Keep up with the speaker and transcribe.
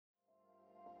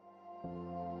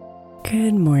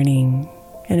Good morning,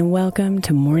 and welcome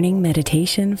to Morning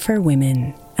Meditation for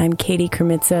Women. I'm Katie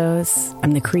Kremitzos.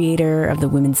 I'm the creator of the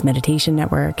Women's Meditation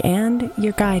Network and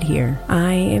your guide here.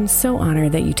 I am so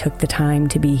honored that you took the time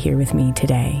to be here with me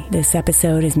today. This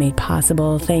episode is made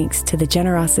possible thanks to the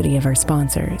generosity of our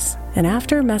sponsors. And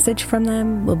after a message from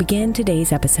them, we'll begin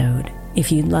today's episode.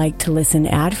 If you'd like to listen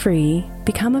ad-free,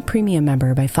 become a premium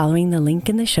member by following the link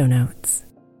in the show notes.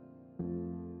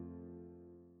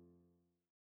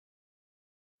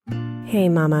 Hey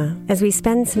Mama, as we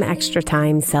spend some extra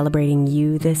time celebrating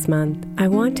you this month, I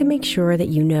want to make sure that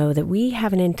you know that we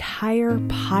have an entire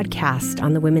podcast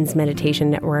on the Women's Meditation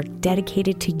Network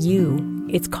dedicated to you.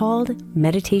 It's called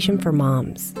Meditation for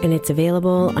Moms, and it's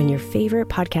available on your favorite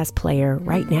podcast player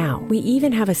right now. We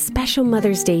even have a special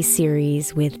Mother's Day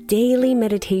series with daily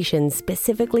meditations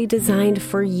specifically designed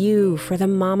for you, for the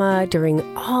mama,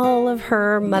 during all of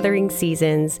her mothering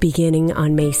seasons, beginning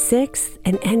on May 6th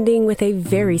and ending with a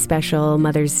very special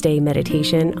Mother's Day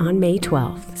meditation on May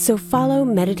 12th. So follow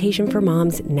Meditation for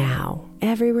Moms now,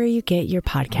 everywhere you get your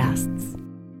podcasts.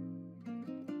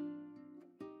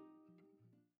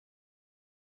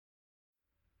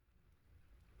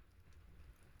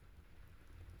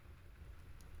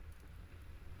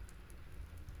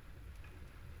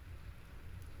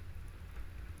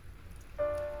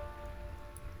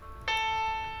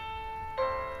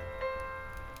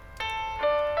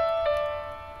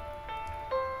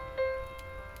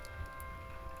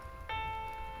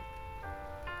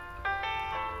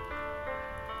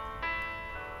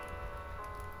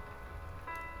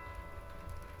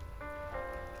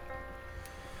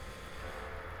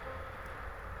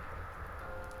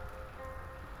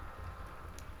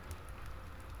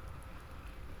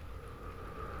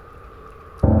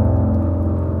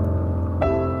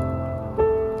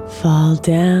 Fall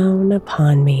down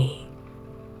upon me,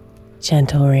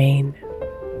 gentle rain,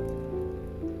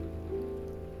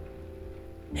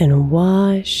 and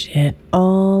wash it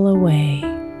all away.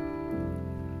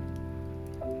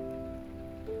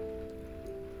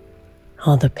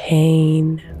 All the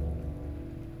pain,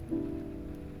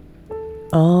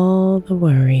 all the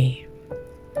worry,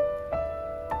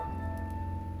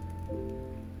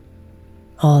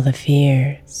 all the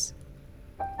fears.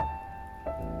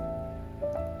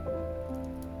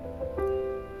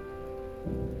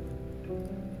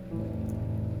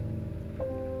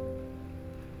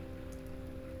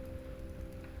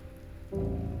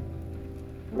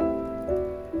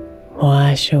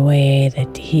 Wash away the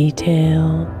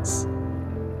details,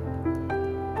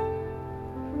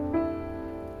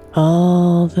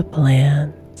 all the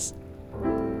plans,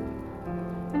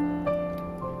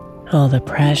 all the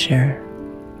pressure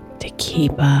to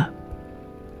keep up.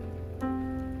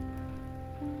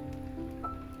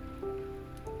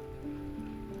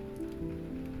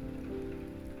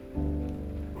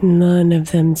 None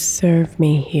of them serve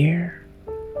me here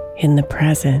in the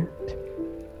present.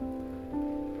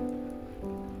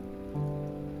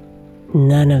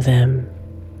 None of them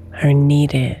are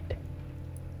needed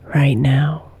right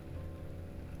now.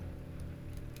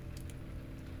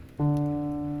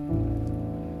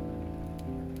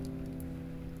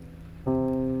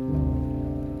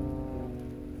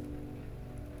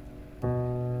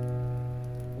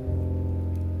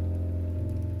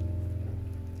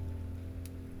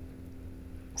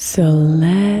 So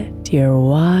let your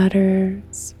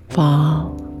waters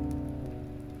fall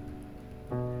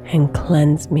and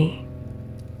cleanse me.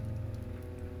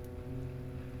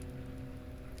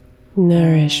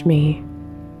 Nourish me,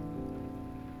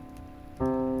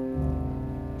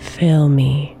 fill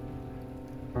me,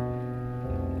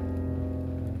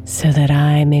 so that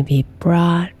I may be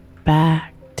brought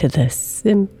back to the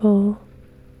simple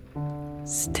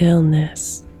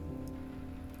stillness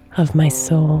of my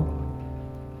soul.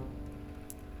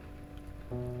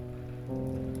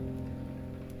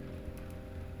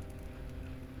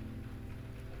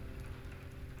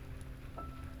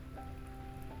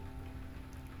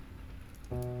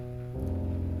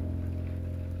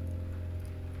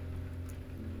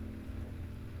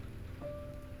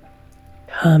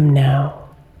 Come now,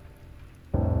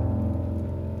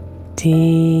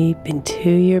 deep into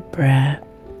your breath,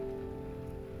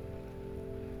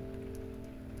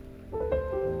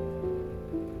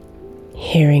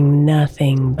 hearing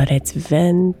nothing but its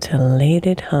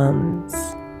ventilated hums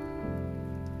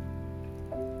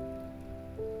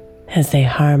as they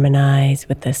harmonize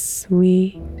with the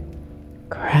sweet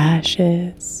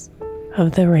crashes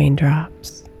of the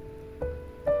raindrops.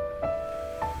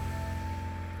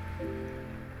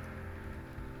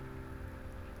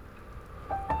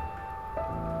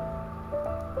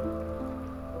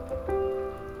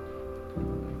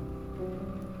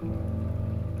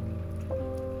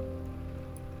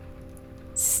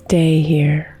 Stay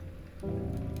here.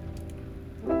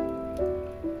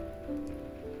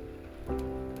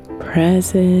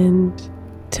 Present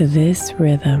to this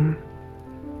rhythm,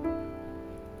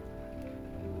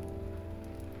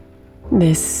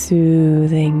 this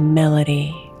soothing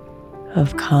melody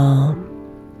of calm,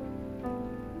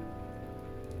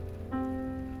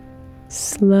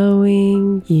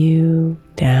 slowing you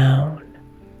down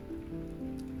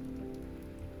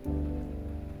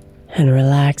and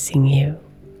relaxing you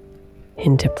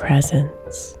into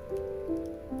presence.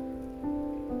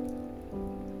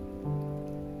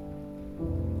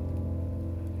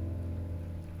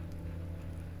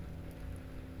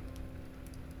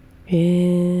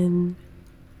 In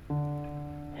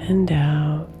and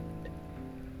out,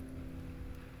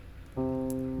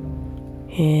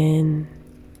 in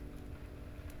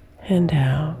and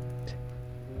out.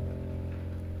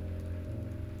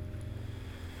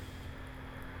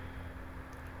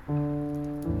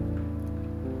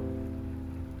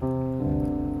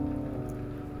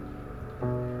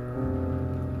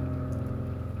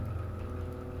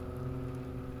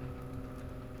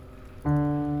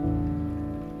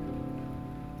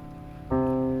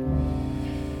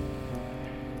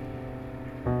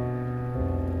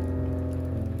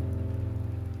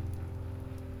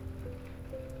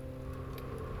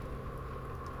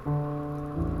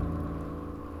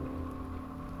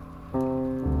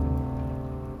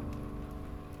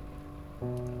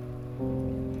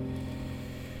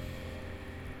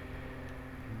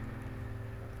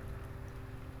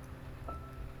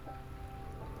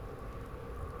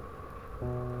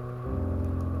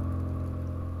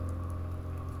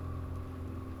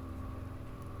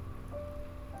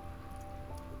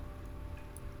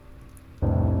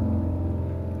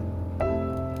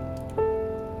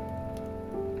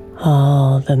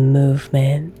 All the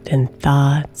movement and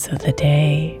thoughts of the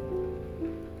day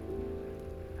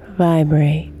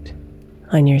vibrate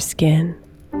on your skin.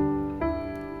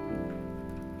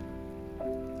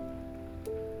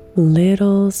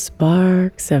 Little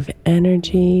sparks of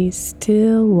energy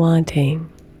still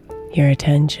wanting your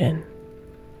attention.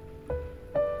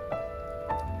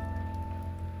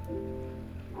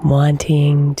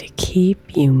 Wanting to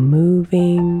keep you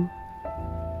moving,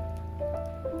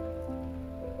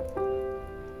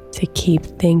 to keep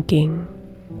thinking,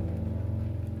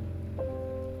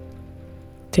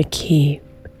 to keep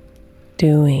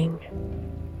doing,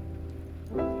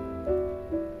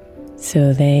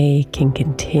 so they can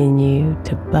continue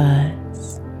to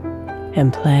buzz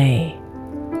and play.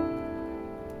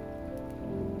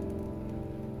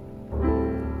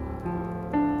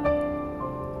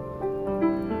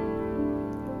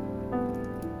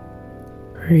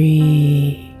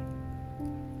 Breathe,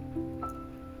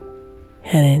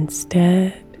 and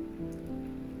instead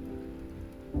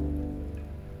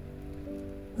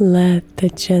let the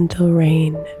gentle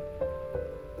rain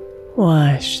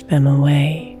wash them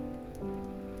away.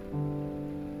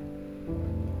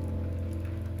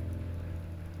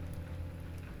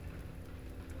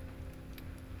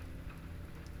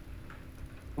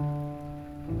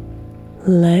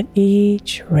 Let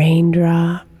each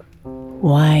raindrop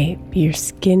wipe your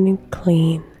skin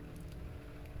clean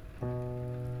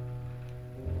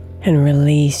and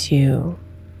release you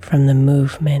from the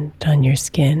movement on your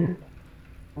skin.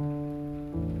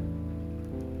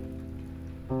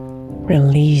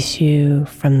 Release you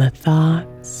from the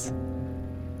thoughts.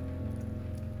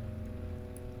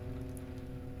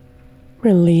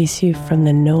 Release you from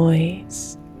the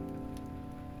noise.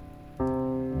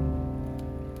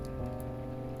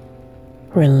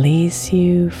 Release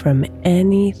you from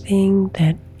anything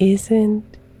that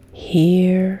isn't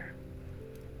here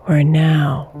or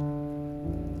now.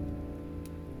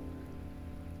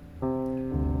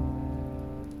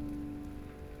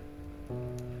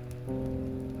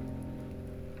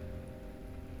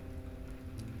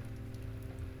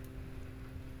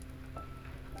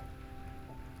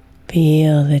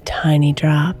 Feel the tiny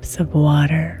drops of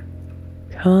water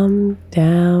come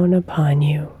down upon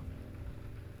you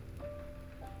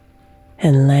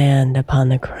and land upon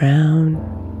the crown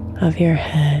of your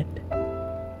head.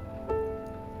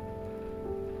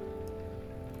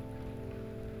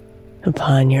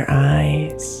 Upon your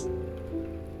eyes,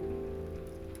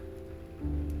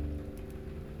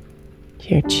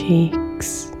 your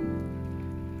cheeks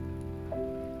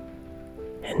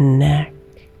and neck.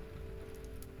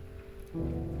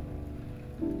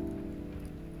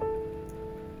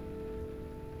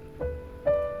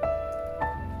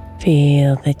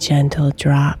 Feel the gentle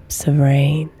drops of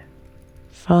rain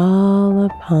fall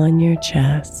upon your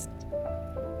chest,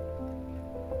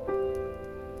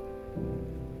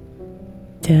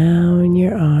 down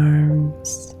your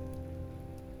arms,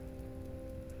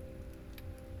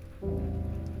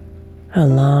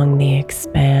 along the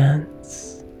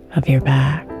expanse of your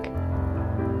back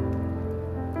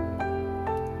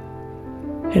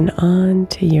and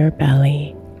onto your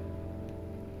belly.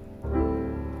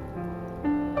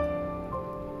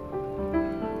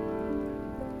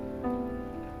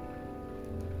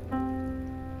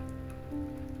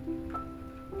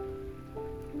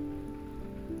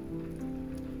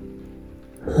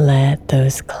 Let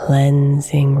those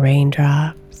cleansing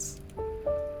raindrops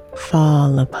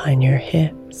fall upon your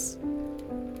hips,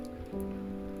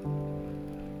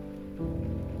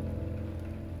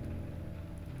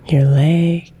 your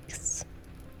legs,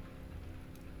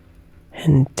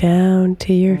 and down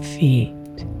to your feet.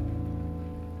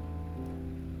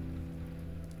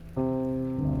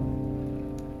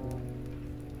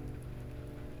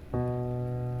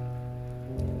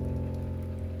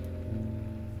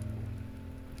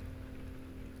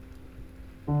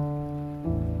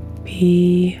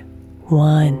 Be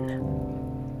one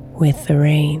with the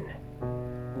rain.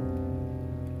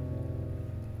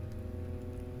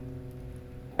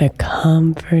 The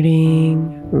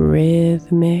comforting,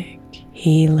 rhythmic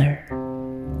healer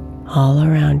all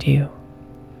around you.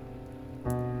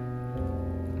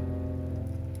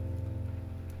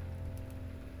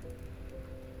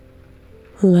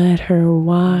 Let her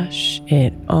wash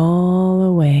it all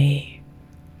away,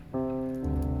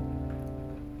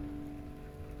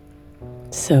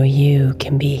 so you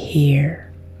can be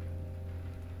here.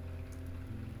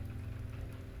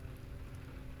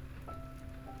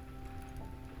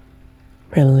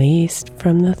 Released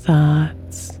from the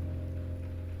thoughts,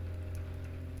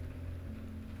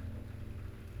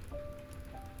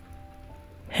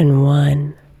 and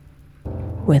one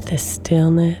with the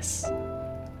stillness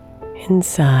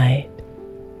inside.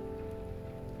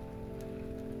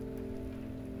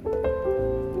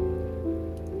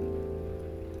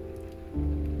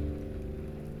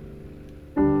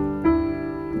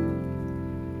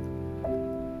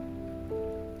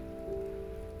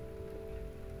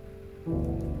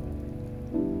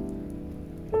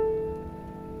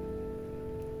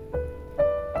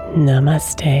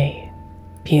 Namaste,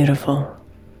 beautiful.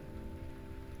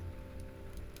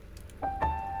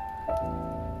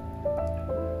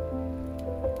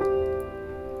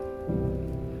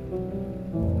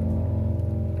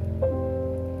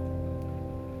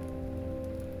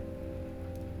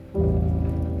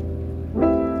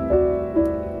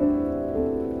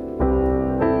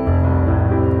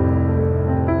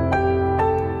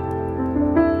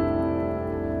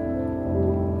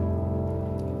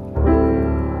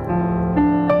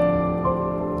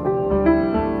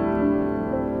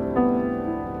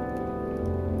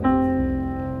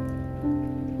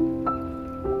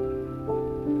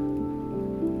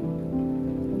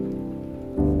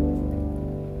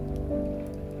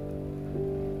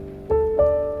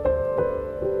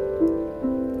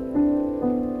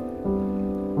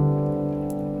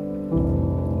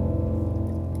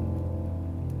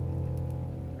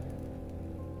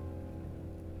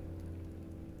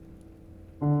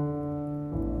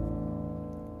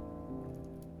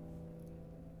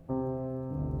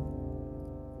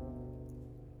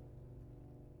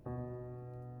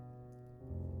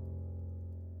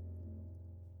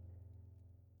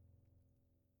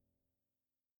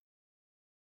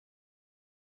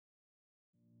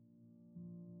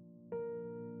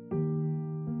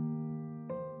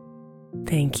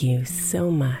 Thank you so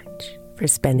much for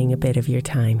spending a bit of your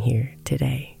time here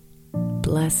today.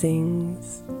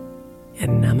 Blessings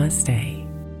and namaste.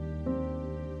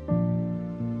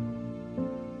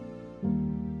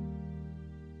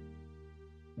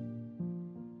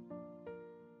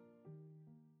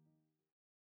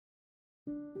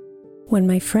 When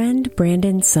my friend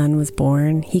Brandon's son was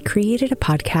born, he created a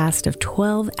podcast of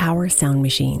 12-hour sound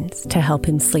machines to help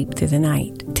him sleep through the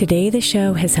night. Today, the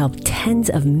show has helped tens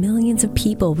of millions of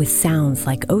people with sounds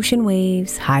like ocean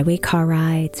waves, highway car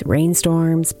rides,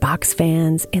 rainstorms, box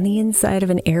fans, and the inside of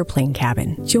an airplane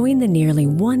cabin. Join the nearly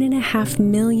 1.5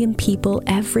 million people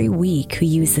every week who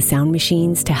use the sound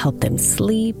machines to help them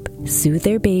sleep, soothe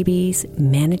their babies,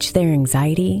 manage their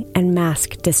anxiety, and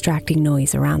mask distracting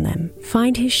noise around them.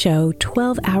 Find his show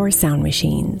 12-Hour Sound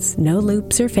Machines, no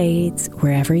loops or fades,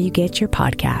 wherever you get your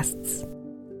podcasts.